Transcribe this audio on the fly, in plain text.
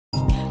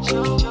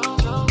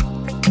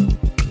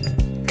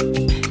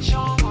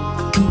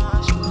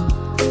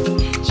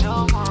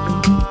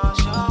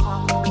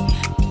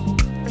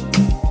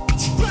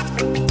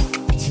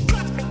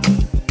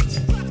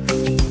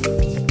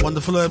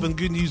Wonderful urban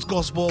good news,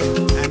 gospel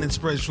and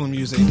inspirational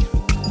music.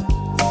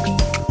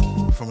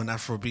 From an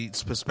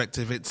Afrobeats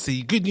perspective, it's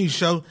the Good News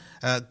Show,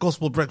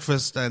 Gospel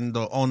Breakfast, and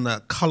on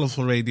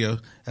Colourful Radio.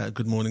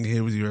 Good morning,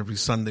 here with you every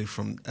Sunday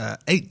from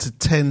 8 to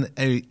 10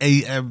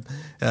 a.m.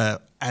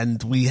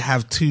 And we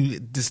have two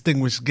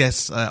distinguished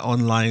guests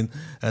online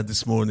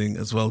this morning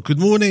as well. Good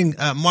morning,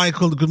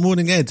 Michael. Good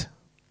morning, Ed.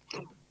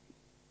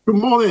 Good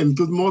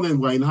morning,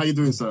 Wayne. How are you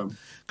doing, sir?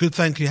 Good,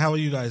 thank you. How are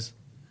you guys?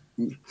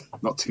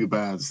 Not too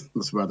bad.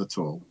 Not too bad at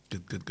all.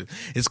 Good.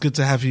 It's good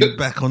to have you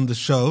back on the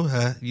show.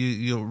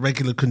 You're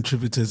regular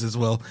contributors as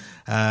well.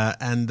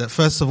 And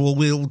first of all,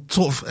 we'll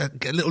sort of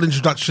get a little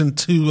introduction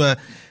to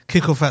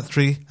Kickoff at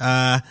 3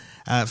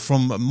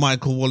 from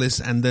Michael Wallace,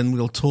 and then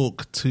we'll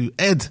talk to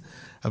Ed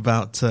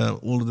about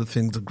all of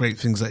the great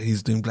things that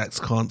he's doing. Blacks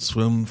Can't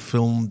Swim,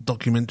 film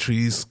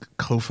documentaries,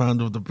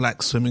 co-founder of the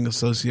Black Swimming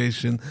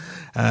Association,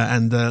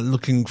 and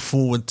looking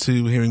forward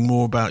to hearing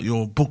more about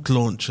your book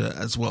launch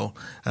as well.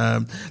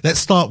 Let's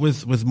start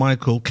with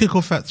Michael.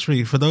 Kickoff at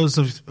 3. For those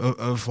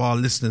of our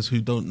listeners who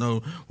don't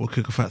know what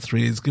Kickoff at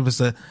 3 is, give us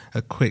a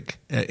quick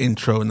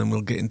intro, and then we'll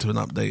get into an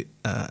update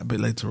a bit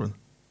later on.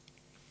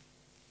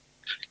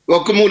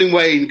 Well, good morning,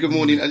 Wayne. Good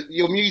morning.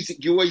 Your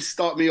music, you always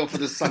start me off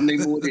on a Sunday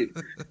morning.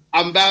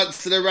 I'm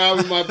bouncing around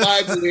with my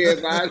Bible here,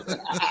 man.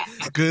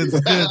 Good.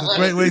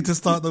 Great way to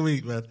start the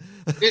week, man.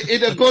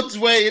 In a God's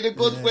way, of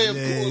course. Amen.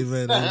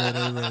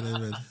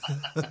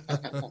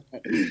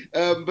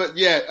 But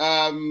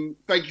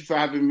thank you for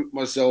having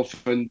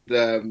myself and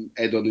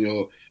Ed on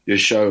your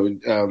show.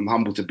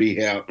 Humble to be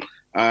here.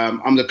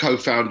 I'm the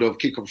co-founder of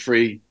Kick Up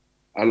Free,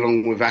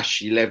 along with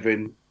Ashley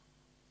Levin.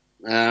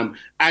 And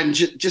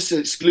just an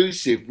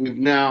exclusive, we've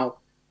now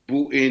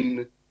brought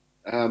in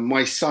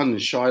my son,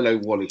 Shiloh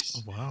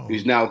Wallace,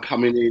 who's now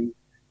coming in.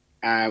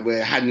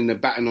 We're handing the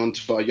baton on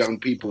to our young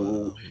people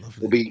who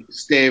will be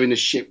steering the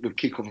ship with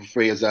Kick Off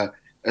Free as a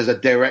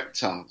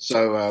director.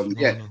 So,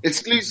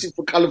 exclusive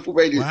for Colourful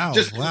Radio.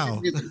 This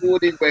morning,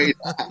 Wayne.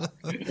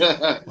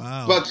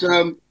 Wow. But,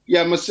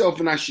 myself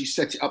and Ashley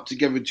set it up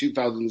together in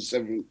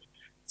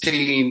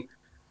 2017.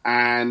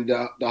 And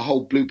the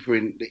whole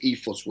blueprint, the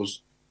ethos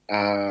was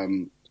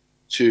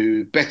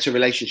to better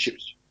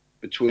relationships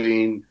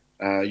between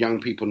young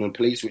people and the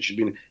police, which has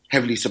been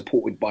heavily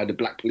supported by the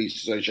Black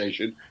Police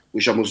Association,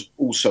 which I was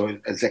also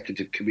an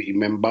executive committee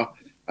member.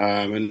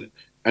 And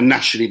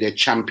nationally, they're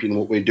championing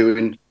what we're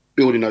doing,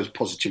 building those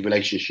positive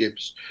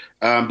relationships.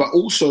 But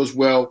also as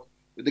well,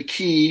 the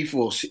key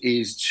ethos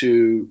is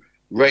to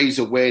raise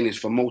awareness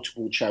for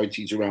multiple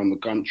charities around the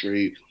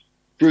country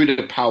through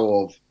the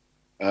power of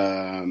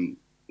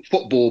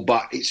football,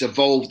 but it's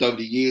evolved over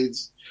the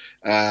years.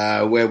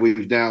 Where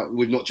we've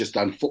not just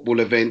done football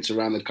events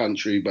around the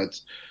country,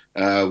 but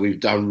we've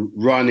done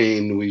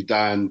running, we've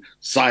done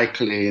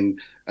cycling,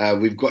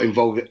 we've got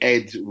involved with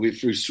Ed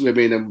through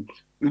swimming, and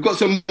we've got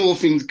some more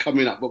things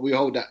coming up, but we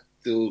hold that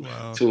till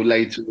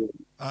later.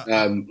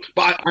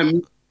 But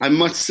I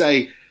must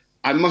say,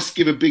 I must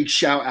give a big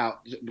shout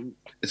out.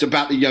 It's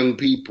about the young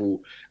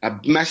people. A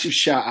massive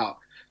shout out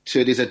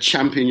to there's a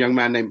champion young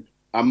man named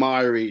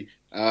Amari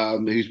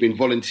who's been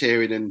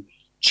volunteering and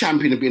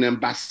championing being an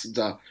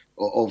ambassador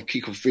of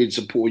Kick Off Free and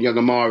supporting young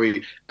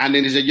Amari. And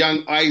then there's a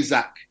young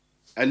Isaac,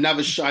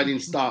 another shining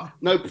star.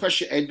 No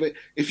pressure, Ed, but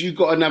if you've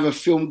got another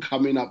film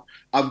coming up,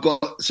 I've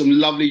got some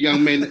lovely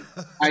young men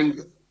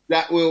and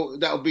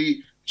that'll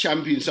be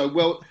champion.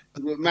 So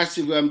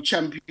massive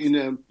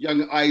champion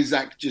young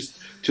Isaac just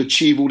to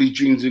achieve all his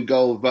dreams and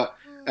goals. But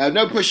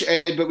no pressure,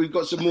 Ed, but we've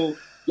got some more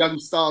young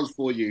stars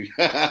for you.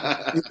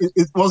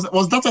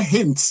 Was that a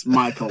hint,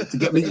 Michael, to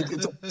get me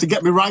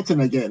writing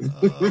again?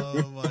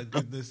 Oh my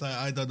goodness,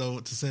 I don't know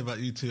what to say about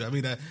you two. I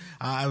mean,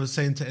 I was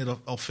saying to Ed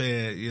off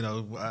air,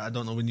 I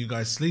don't know when you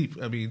guys sleep.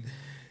 I mean,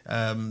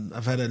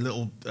 I've had a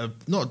little,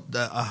 not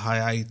a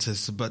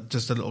hiatus, but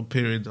just a little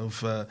period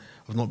of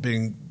not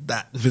being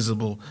that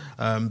visible.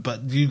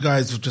 But you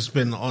guys have just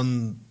been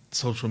on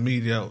social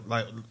media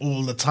like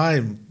all the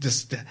time.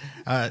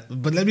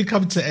 But let me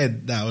come to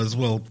Ed now as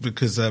well,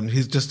 because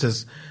he's just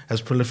as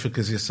prolific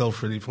as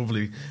yourself, really.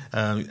 Probably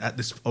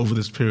over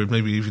this period,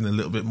 maybe even a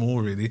little bit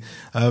more, really.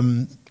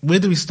 Where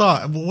do we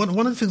start? One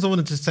of the things I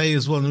wanted to say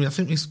as well, and I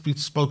think we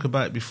spoke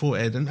about it before,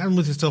 Ed, and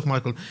with yourself,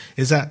 Michael,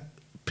 is that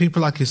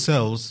people like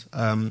yourselves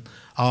are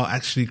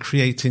actually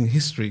creating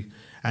history.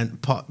 And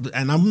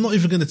I'm not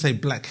even going to say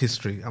Black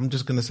history. I'm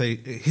just going to say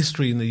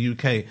history in the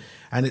UK.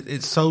 And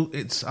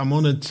I'm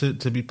honoured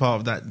to be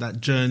part of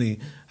that journey.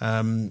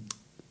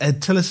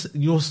 Ed, tell us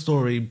your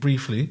story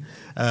briefly,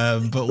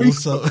 but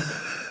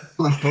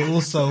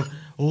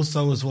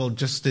also as well,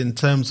 just in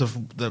terms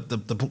of the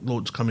book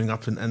launch coming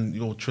up and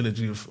your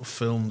trilogy of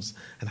films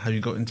and how you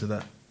got into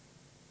that.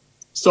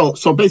 So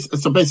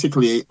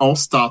basically, it all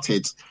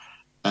started.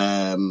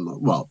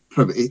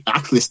 It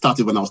actually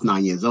started when I was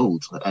 9 years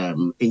old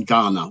in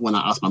Ghana, when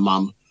I asked my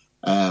mum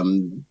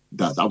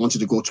that I wanted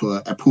to go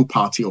to a pool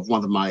party of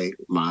one of my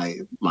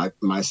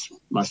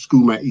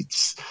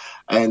schoolmates,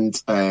 and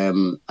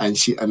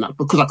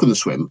because I couldn't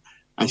swim,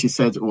 and she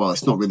said, "Well,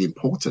 it's not really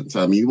important.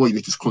 I mean, what you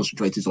need to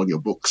concentrate is on your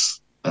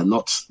books and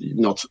not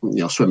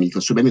swimming. You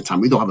can swim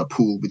anytime. We don't have a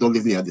pool. We don't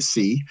live near the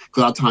sea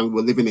because at that time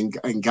we're living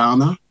in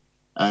Ghana,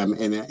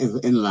 in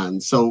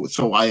inland. So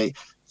I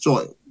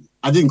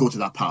didn't go to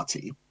that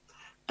party,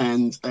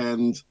 and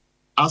when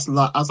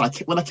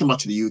I came back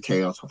to the UK,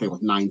 I think I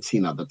was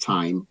 19 at the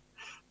time.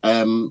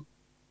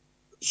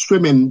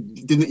 Swimming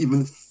didn't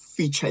even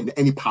feature in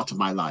any part of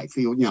my life.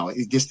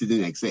 It just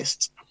didn't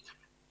exist.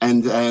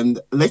 And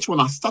later on,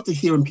 I started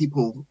hearing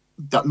people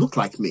that look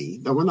like me.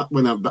 That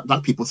when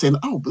black people saying,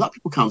 "Oh, black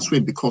people can't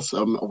swim because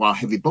of our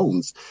heavy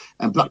bones,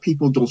 and black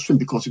people don't swim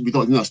because we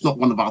don't. It's not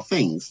one of our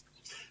things."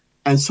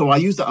 And so I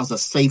used it as a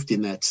safety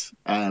net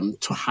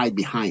to hide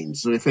behind.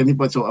 So if I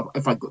can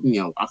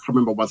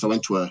remember once I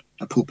went to a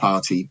pool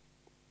party,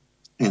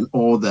 and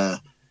all the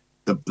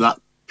black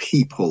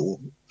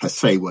people per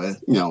se were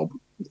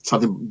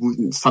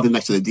standing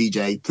next to the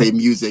DJ, playing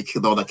music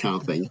and all that kind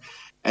of thing,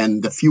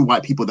 and the few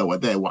white people that were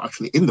there were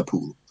actually in the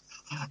pool.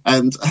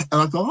 And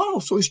I go, oh,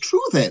 so it's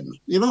true then,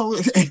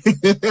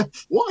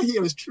 what I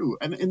hear is true.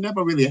 And it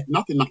never really,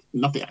 nothing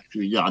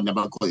actually. Yeah, I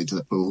never got into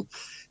the pool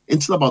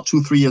until about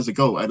 2-3 years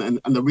ago.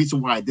 And the reason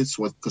why I did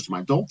so was because of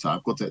my daughter.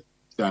 I've got a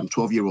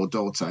 12-year-old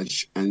daughter,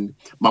 and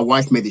my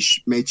wife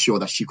made sure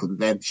that she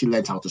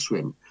learned how to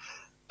swim.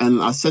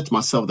 And I said to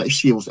myself that if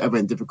she was ever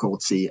in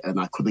difficulty and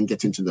I couldn't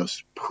get into the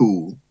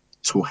pool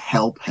to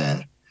help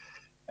her,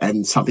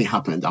 and something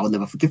happened, I will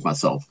never forgive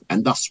myself.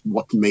 And that's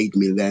what made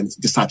me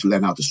decide to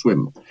learn how to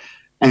swim.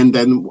 And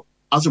then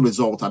as a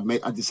result, I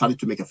decided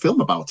to make a film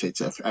about it,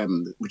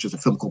 which is a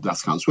film called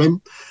Blacks Can't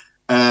Swim.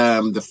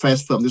 The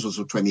first film, this was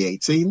in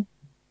 2018.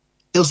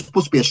 It was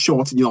supposed to be a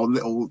short,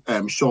 little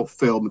short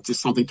film,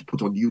 just something to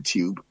put on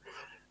YouTube.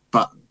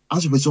 But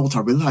as a result,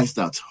 I realized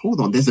that,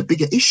 hold on, there's a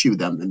bigger issue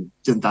than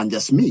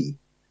just me.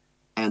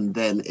 And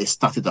then it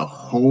started a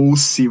whole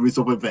series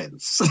of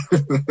events.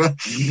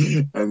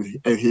 and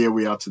here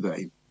we are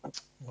today.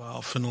 Wow,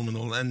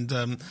 phenomenal. And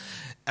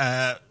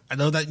I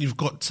know that you've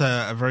got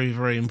a very,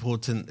 very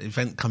important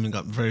event coming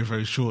up very,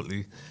 very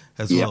shortly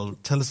as well.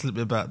 Tell us a little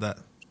bit about that.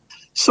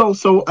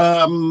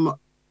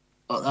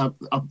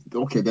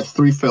 Okay, there's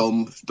 3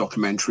 film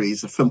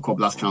documentaries, a film called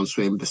Blacks Can't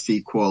Swim, the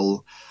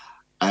sequel,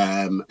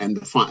 and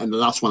the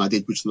last one I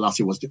did, which last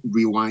year was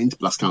Rewind,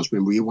 Blacks Can't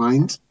Swim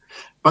Rewind.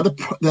 But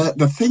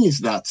the thing is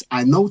that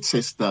I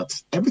noticed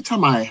that every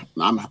time I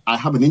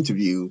have an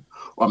interview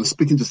or I'm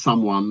speaking to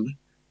someone,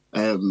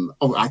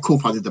 I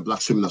co-founded the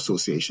Black Swimming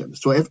Association.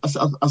 So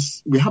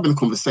as we're having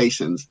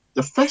conversations,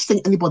 the first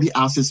thing anybody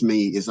asks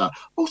me is,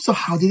 so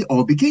how did it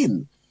all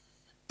begin?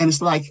 And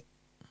it's like,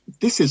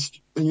 this is,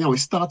 it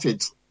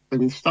started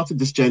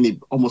this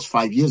journey almost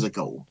 5 years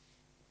ago.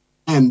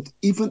 And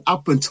even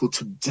up until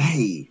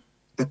today,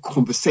 the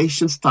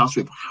conversation starts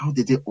with, how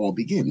did it all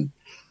begin?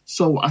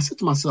 So I said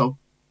to myself,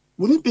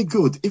 wouldn't it be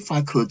good if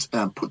I could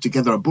put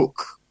together a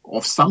book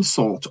of some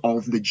sort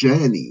of the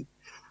journey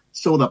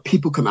so that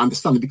people can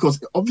understand it? Because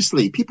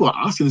obviously people are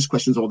asking these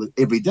questions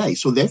every day.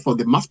 So therefore,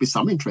 there must be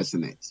some interest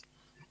in it.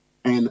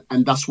 And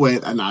that's where,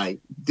 and I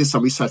did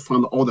some research,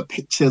 found all the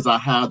pictures I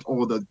had,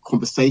 all the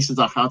conversations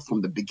I had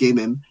from the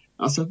beginning. And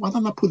I said, why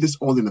don't I put this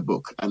all in a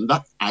book? And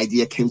that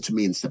idea came to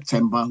me in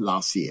September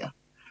last year.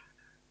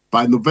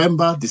 By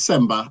November,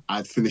 December,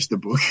 I'd finished the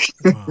book.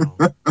 Wow.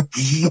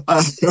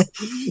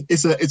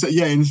 It's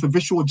a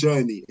visual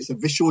journey. It's a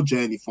visual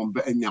journey from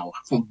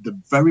the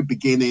very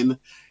beginning.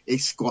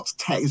 It's got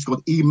text, it's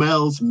got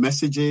emails,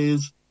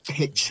 messages,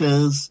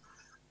 pictures.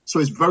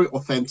 So it's very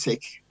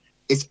authentic.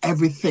 It's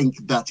everything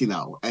that,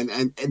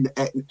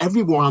 and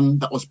everyone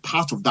that was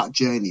part of that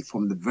journey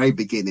from the very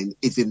beginning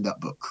is in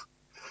that book.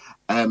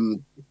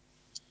 And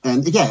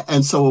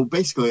so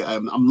basically,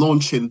 I'm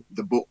launching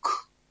the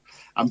book.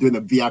 I'm doing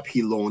a VIP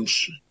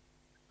launch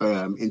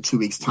in 2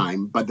 weeks'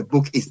 time, but the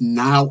book is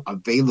now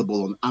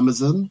available on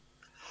Amazon,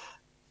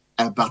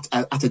 but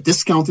at a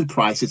discounted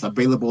price. It's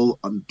available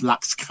on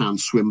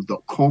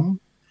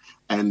blackscanswim.com,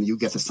 and you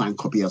get a signed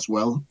copy as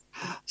well.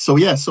 So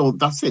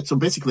that's it. So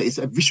basically, it's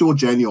a visual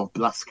journey of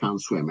Blacks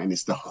Can't Swim, and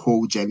it's the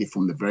whole journey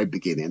from the very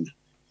beginning.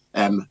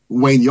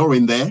 Wayne, you're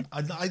in there.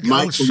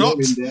 Michael, you're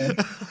in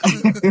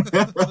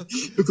there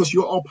because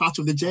you're all part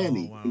of the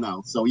journey. Oh,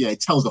 wow. So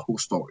it tells the whole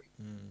story.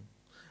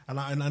 And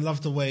I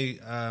love the way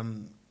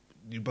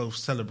you both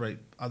celebrate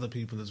other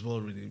people as well.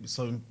 Really, it's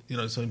so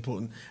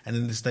important. And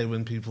in this day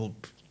when people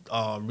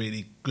are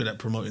really good at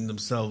promoting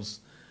themselves,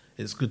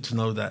 it's good to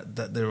know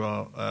that there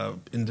are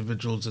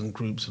individuals and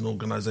groups and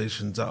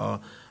organisations that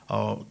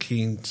are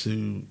keen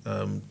to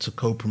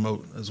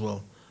co-promote as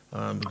well,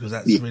 because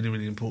that's really,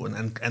 really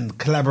important. And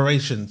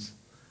collaborations,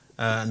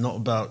 not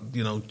about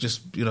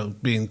just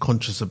being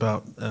conscious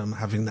about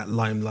having that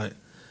limelight,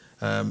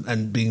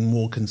 and being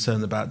more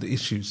concerned about the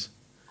issues.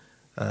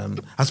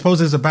 I suppose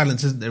there's a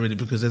balance, isn't there, really?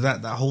 Because there's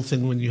that whole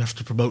thing when you have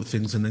to promote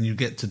things and then you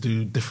get to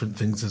do different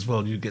things as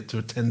well. You get to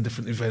attend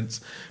different events.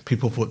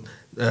 People put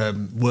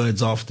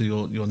words after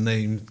your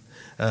name,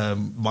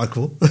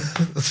 Michael.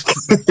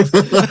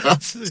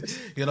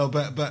 You know,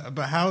 but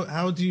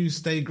how do you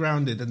stay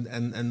grounded,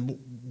 and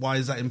why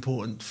is that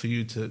important for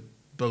you to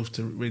both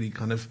to really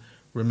kind of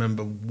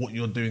remember what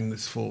you're doing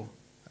this for?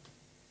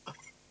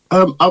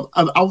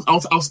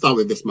 I'll start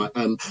with this, Mike.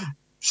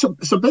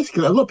 So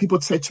basically, a lot of people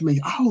say to me,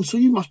 "Oh, so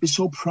you must be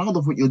so proud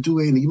of what you're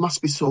doing. You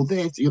must be so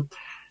there."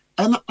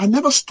 And I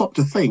never stop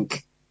to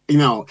think. You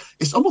know,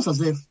 it's almost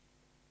as if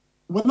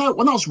when I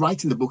was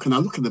writing the book and I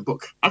look at the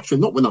book,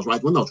 actually not when I was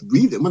writing, when I was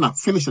reading, when I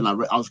finished and I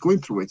was going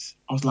through it,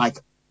 I was like,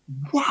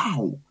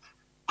 "Wow,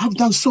 I've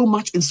done so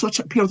much in such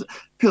a period."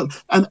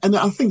 And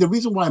I think the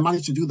reason why I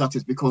managed to do that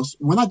is because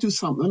when I do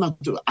something,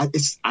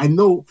 I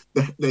know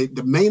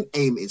the main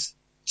aim is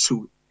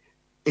to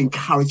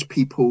encourage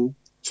people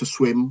to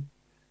swim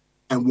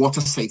and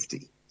water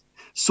safety.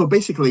 So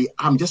basically,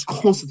 I'm just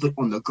constantly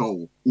on the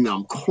go. You know,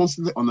 I'm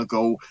constantly on the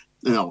go.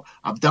 You know,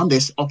 I've done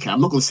this. Okay, I'm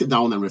not going to sit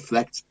down and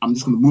reflect. I'm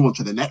just going to move on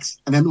to the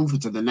next, and then move on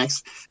to the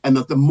next. And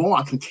the more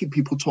I can keep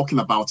people talking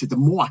about it, the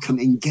more I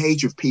can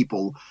engage with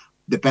people,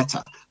 the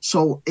better.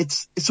 So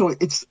it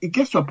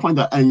gets to a point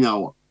that, you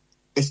know,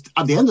 it's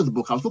at the end of the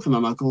book. I was looking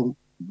and I go,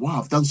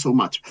 wow, I've done so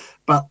much,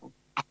 but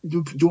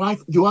do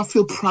I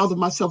feel proud of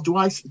myself?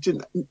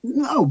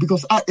 No,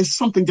 because it's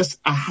something just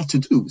I had to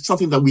do,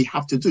 something that we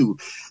have to do.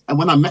 And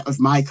when I met with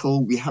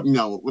Michael,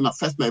 when I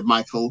first met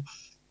Michael,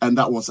 and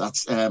that was at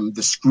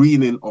the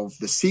screening of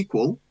the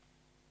sequel,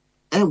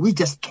 and we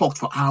just talked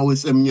for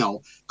hours, and you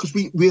know, because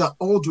we are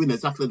all doing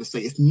exactly the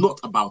same. It's not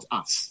about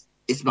us;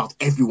 it's about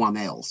everyone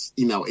else.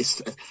 You know,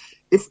 it's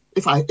if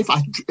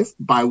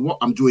by what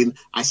I'm doing,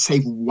 I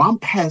save one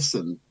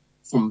person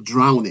from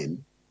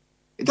drowning.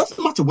 It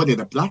doesn't matter whether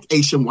they're black,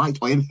 Asian, white,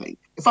 or anything.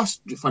 If I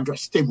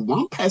just save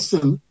one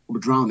person from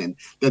drowning,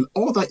 then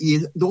all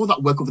that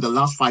work over the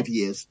last 5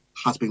 years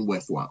has been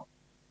worthwhile,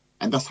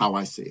 and that's how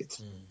I see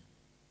it.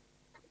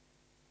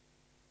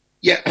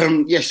 Yeah,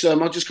 yes,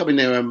 I'll just come in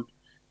there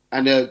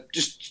and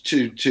just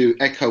to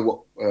echo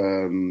what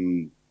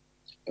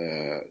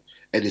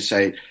Ed is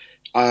saying.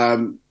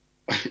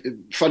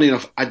 Funny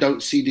enough, I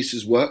don't see this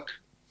as work.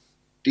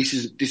 This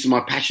is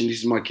my passion. This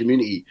is my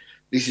community.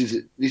 This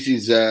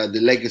is the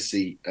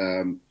legacy.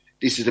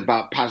 This is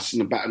about passing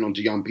the baton on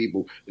to young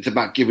people. It's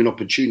about giving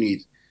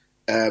opportunities.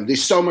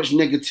 There's so much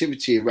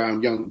negativity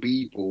around young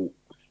people,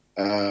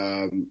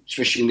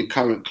 especially in the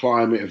current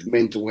climate of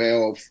mental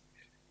health.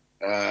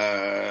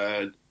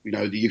 You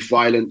know, the youth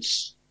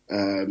violence.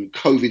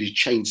 COVID has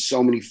changed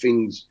so many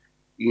things.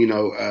 You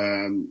know,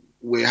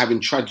 we're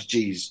having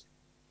tragedies.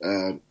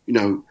 You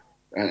know,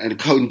 and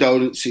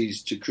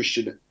condolences to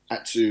Christian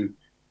Atsu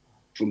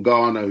from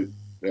Ghana.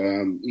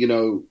 You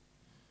know,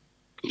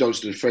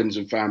 condolences to the friends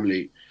and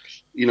family.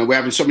 You know, we're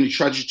having so many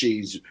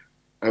tragedies,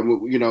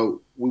 and you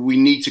know, we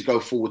need to go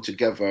forward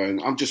together.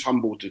 And I'm just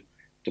humbled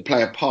to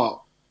play a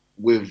part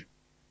with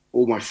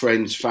all my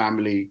friends,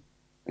 family,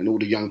 and all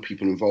the young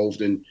people involved.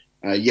 And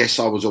yes,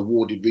 I was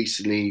awarded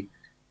recently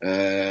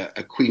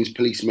a Queen's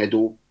Police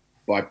Medal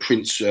by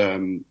Prince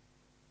William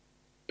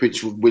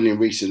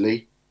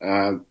recently.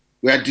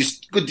 We had this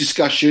good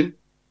discussion.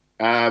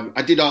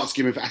 I did ask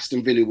him if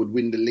Aston Villa would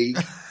win the league.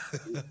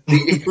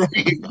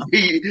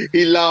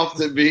 he laughed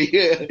at me.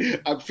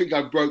 I think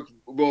I broke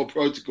more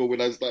protocol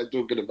when I started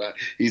talking about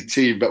his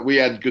team, but we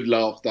had good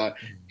laughter.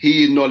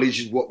 He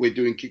acknowledges what we're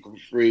doing, Kick Off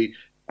Free,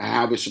 and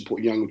how we're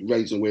supporting young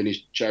raising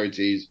awareness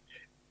charities.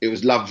 It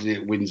was lovely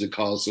at Windsor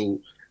Castle,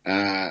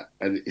 and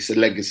it's a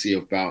legacy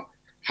about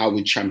how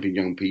we champion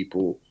young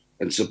people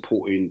and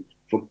supporting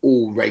from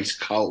all race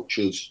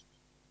cultures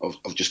of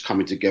just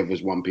coming together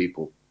as one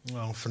people.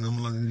 Well,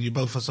 phenomenal. And you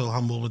both are so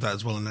humble with that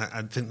as well, and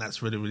I think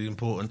that's really, really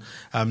important.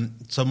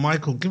 So,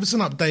 Michael, give us an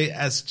update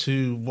as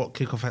to what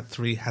Kickoff at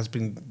 3 has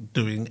been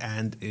doing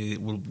and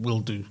it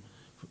will do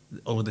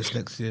over this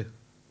next year.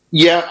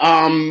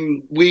 Yeah,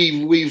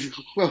 we've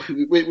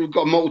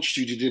got a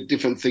multitude of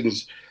different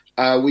things.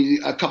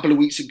 A couple of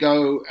weeks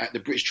ago at the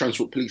British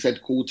Transport Police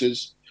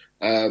headquarters,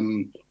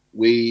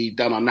 we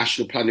done our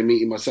national planning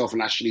meeting. Myself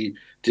and Ashley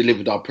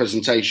delivered our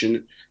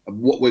presentation of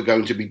what we're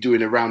going to be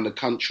doing around the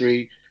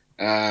country.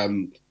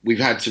 We've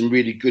had some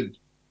really good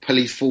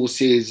police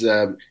forces,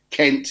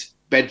 Kent,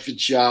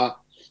 Bedfordshire,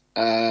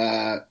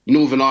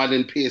 Northern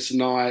Ireland,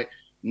 PSNI,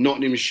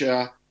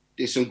 Nottinghamshire.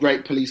 There's some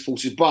great police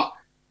forces, but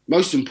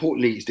most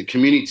importantly, it's the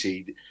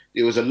community.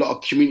 There was a lot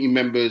of community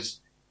members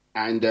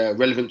and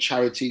relevant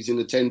charities in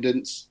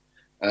attendance.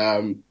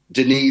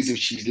 Denise, if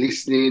she's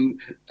listening,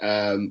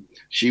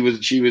 she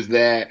was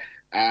there,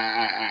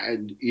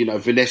 and you know,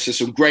 Vanessa,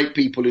 some great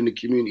people in the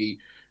community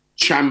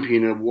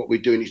championing what we're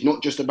doing. It's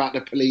not just about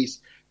the police.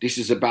 This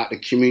is about the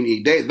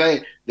community. They're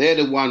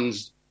the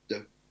ones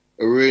that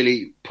are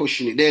really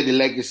pushing it. They're the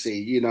legacy.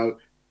 You know,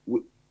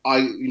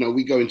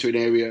 we go into an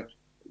area,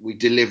 we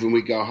deliver and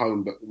we go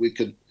home, but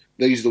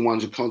these are the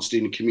ones who are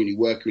constantly in the community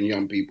working with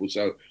young people.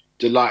 So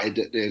delighted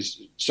that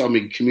there's so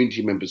many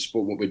community members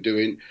support what we're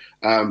doing.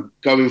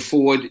 Going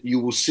forward, you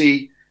will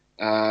see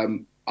we're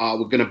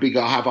going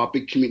to have our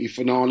big community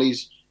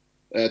finales.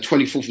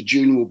 24th of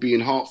June will be in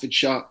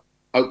Hertfordshire,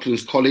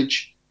 Oaklands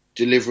College,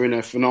 delivering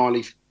a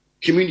finale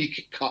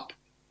community cup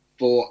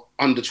for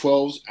under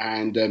 12s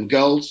and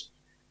girls.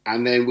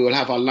 And then we'll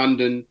have our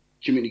London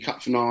Community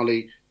Cup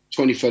finale,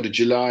 23rd of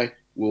July.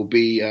 We'll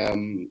be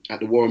at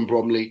the Warren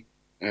Bromley.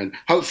 And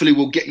hopefully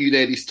we'll get you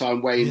there this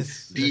time, Wayne,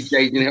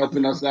 DJing and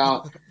helping us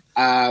out.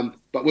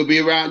 But we'll be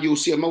around. You'll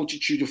see a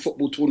multitude of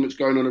football tournaments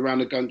going on around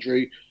the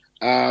country.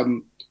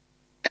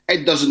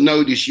 Ed doesn't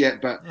know this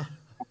yet, but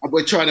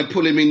we're trying to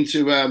pull him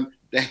into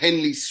the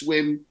Henley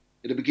Swim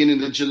at the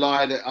beginning of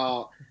July that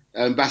our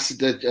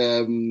Ambassador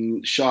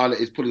Charlotte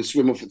is putting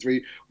swim off for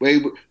 3. We're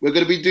going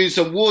to be doing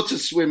some water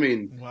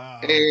swimming. Wow.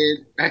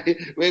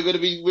 We're going to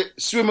be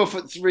swim off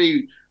at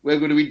 3. We're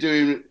going to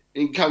be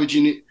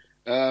encouraging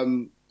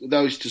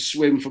those to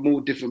swim from all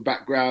different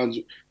backgrounds,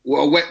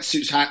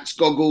 wetsuits, hats,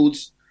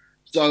 goggles.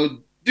 So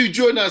do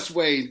join us,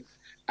 Wayne.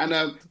 And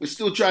we're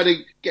still trying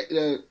to get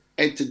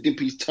Ed to dip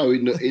his toe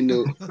in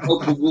the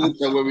open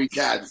water where we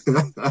can.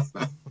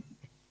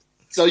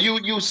 So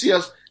you'll see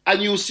us,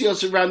 and you'll see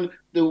us around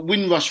the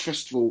Windrush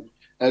Festival,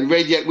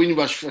 Radiate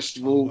Windrush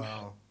Festival. Oh,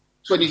 wow.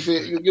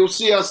 25th. You'll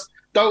see us.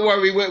 Don't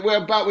worry,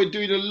 we're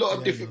doing a lot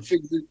of different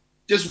things.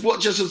 Just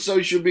watch us on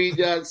social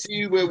media,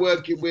 see who we're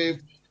working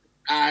with,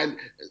 and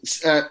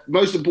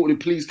most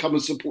importantly, please come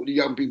and support the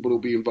young people who'll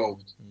be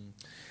involved.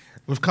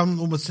 We've come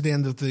almost to the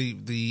end of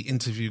the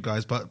interview,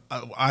 guys, but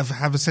I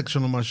have a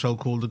section on my show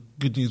called the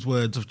Good News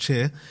Words of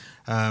Cheer.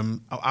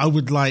 I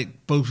would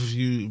like both of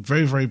you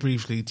very, very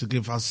briefly to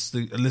give us,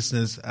 the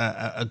listeners,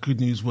 a good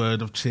news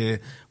word of cheer,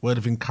 word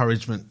of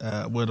encouragement,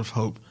 word of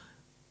hope.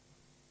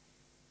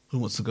 Who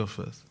wants to go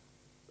first?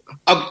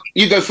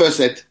 You go first,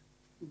 Ed.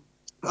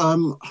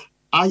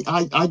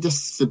 I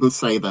just will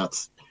say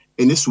that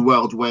in this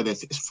world where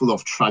it's full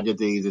of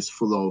tragedies, it's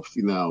full of,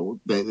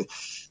 there's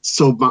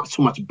so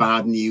much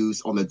bad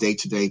news on a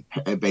day-to-day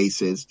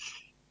basis,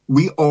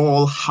 we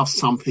all have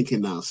something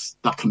in us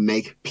that can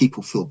make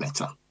people feel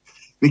better.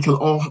 We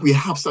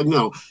have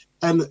some,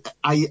 and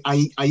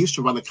I used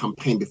to run a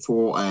campaign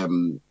before, a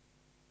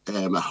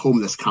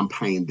homeless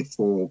campaign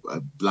before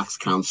Blacks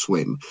Can't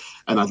Swim,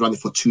 and I ran it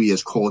for 2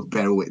 years called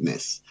Bear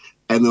Witness.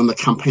 And on the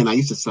campaign, I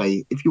used to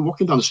say, if you're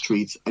walking down the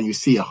street and you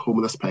see a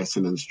homeless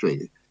person in the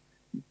street,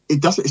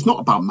 it's not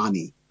about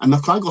money. And I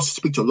got to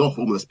speak to a lot of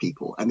homeless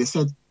people, and they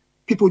said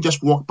people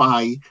just walk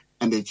by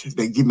and they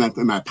give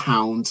them a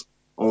pound,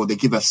 or they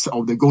go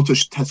to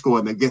Tesco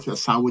and they get a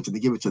sandwich and they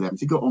give it to them.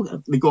 They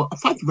go,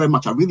 thank you very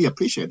much, I really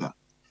appreciate that.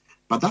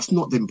 But that's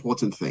not the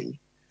important thing.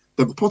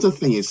 The important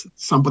thing is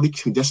somebody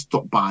can just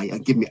stop by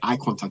and give me eye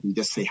contact and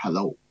just say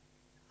hello.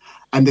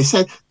 And they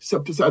said,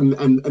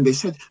 and they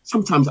said,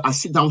 sometimes I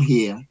sit down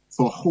here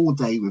for a whole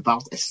day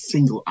without a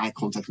single eye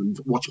contact and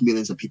watch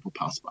millions of people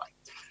pass by.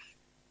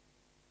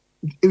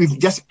 If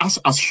just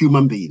as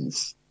human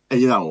beings,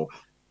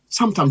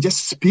 sometimes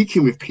just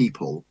speaking with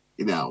people,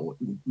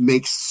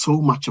 makes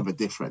so much of a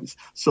difference.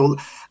 So,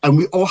 and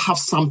we all have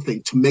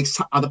something to make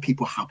other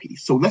people happy.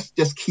 So let's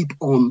just keep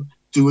on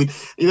doing.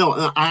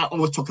 I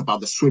always talk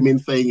about the swimming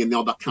thing and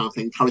all that kind of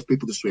thing, encourage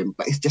people to swim,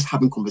 but it's just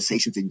having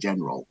conversations in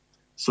general.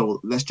 So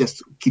let's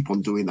just keep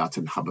on doing that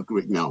and have a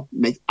great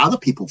make other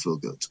people feel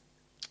good.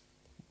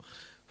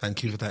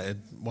 Thank you for that,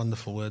 Ed.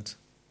 Wonderful words.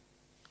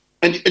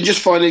 And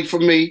just finally,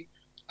 from me,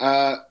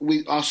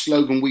 our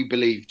slogan, we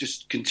believe.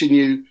 Just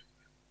continue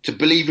to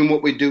believe in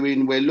what we're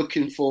doing. We're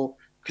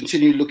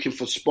continue looking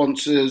for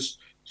sponsors,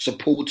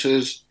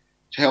 supporters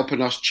to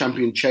helping us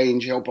champion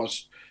change, help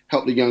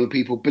the young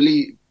people.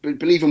 Believe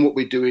in what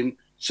we're doing,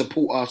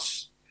 support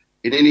us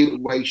in any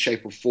way,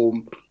 shape or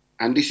form.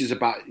 And this is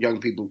about young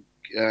people.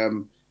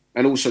 And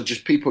also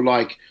just people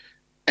like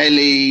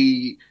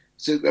Ellie,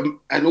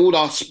 and all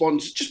our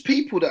sponsors, just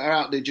people that are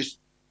out there just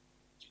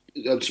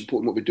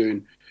supporting what we're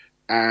doing.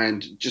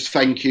 And just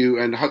thank you,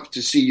 and hope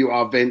to see you at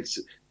our events.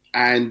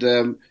 And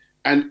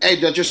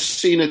Ed, I just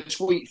seen a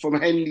tweet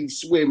from Henley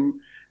Swim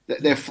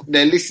that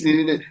they're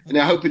listening and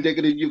they're hoping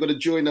you're gonna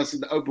join us in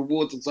the open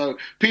water. So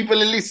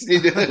people are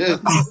listening.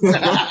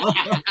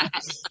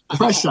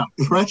 Pressure.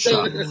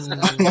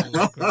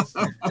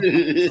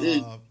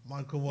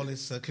 Michael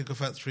Wallace,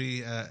 Kickoff at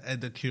 3,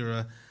 Ed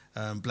Accura,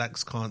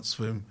 Blacks Can't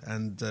Swim,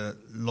 and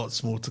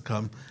lots more to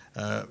come.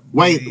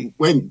 Wait,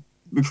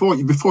 before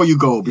you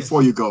go,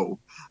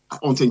 I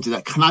want to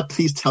interject. Can I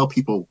please tell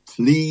people,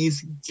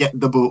 please get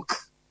the book.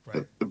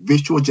 Right. The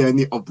visual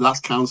journey of Blacks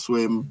Can't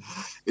Swim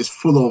is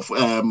full of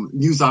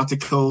news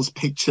articles,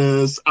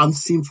 pictures,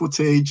 unseen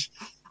footage,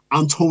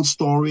 untold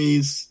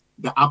stories,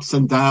 the ups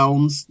and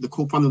downs, the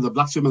co-founder of the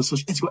Black Swim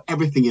Association. It's got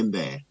everything in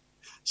there.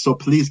 So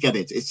please get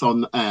it. It's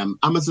on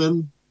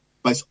Amazon,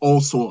 but it's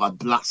also at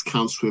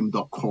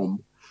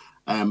blackscan'tswim.com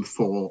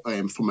for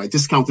my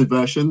discounted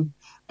version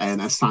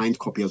and a signed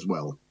copy as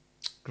well.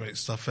 Great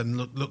stuff, and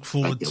look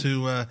forward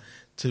to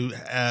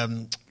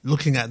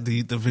looking at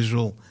the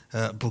visual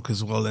book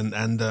as well,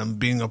 and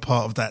being a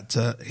part of that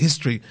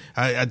history.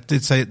 I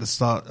did say at the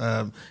start,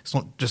 it's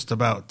not just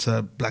about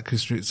Black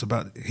history; it's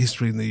about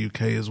history in the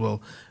UK as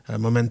well.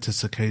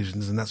 Momentous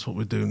occasions, and that's what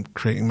we're doing,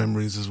 creating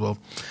memories as well.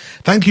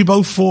 Thank you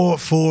both for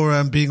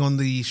being on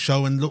the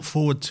show, and look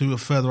forward to a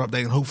further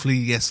update. And hopefully,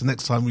 yes, the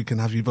next time we can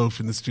have you both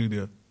in the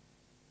studio.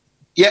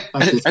 Yeah,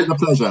 it's been a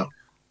pleasure.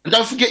 And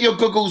don't forget your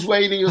goggles,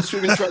 Wayne, and your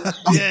swimming trunks.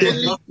 Yeah,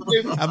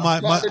 and my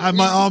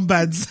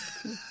armbands.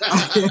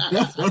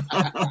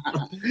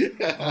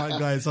 All right,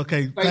 guys.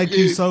 Okay, thank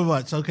you so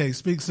much. Okay,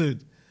 speak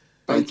soon.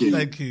 Thank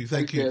you.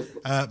 Thank you.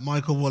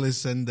 Michael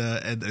Wallace and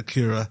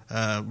Accura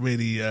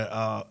really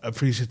are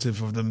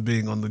appreciative of them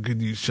being on the Good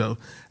News Show,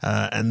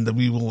 and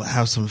we will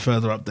have some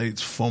further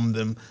updates from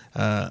them,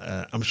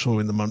 I'm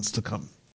sure, in the months to come.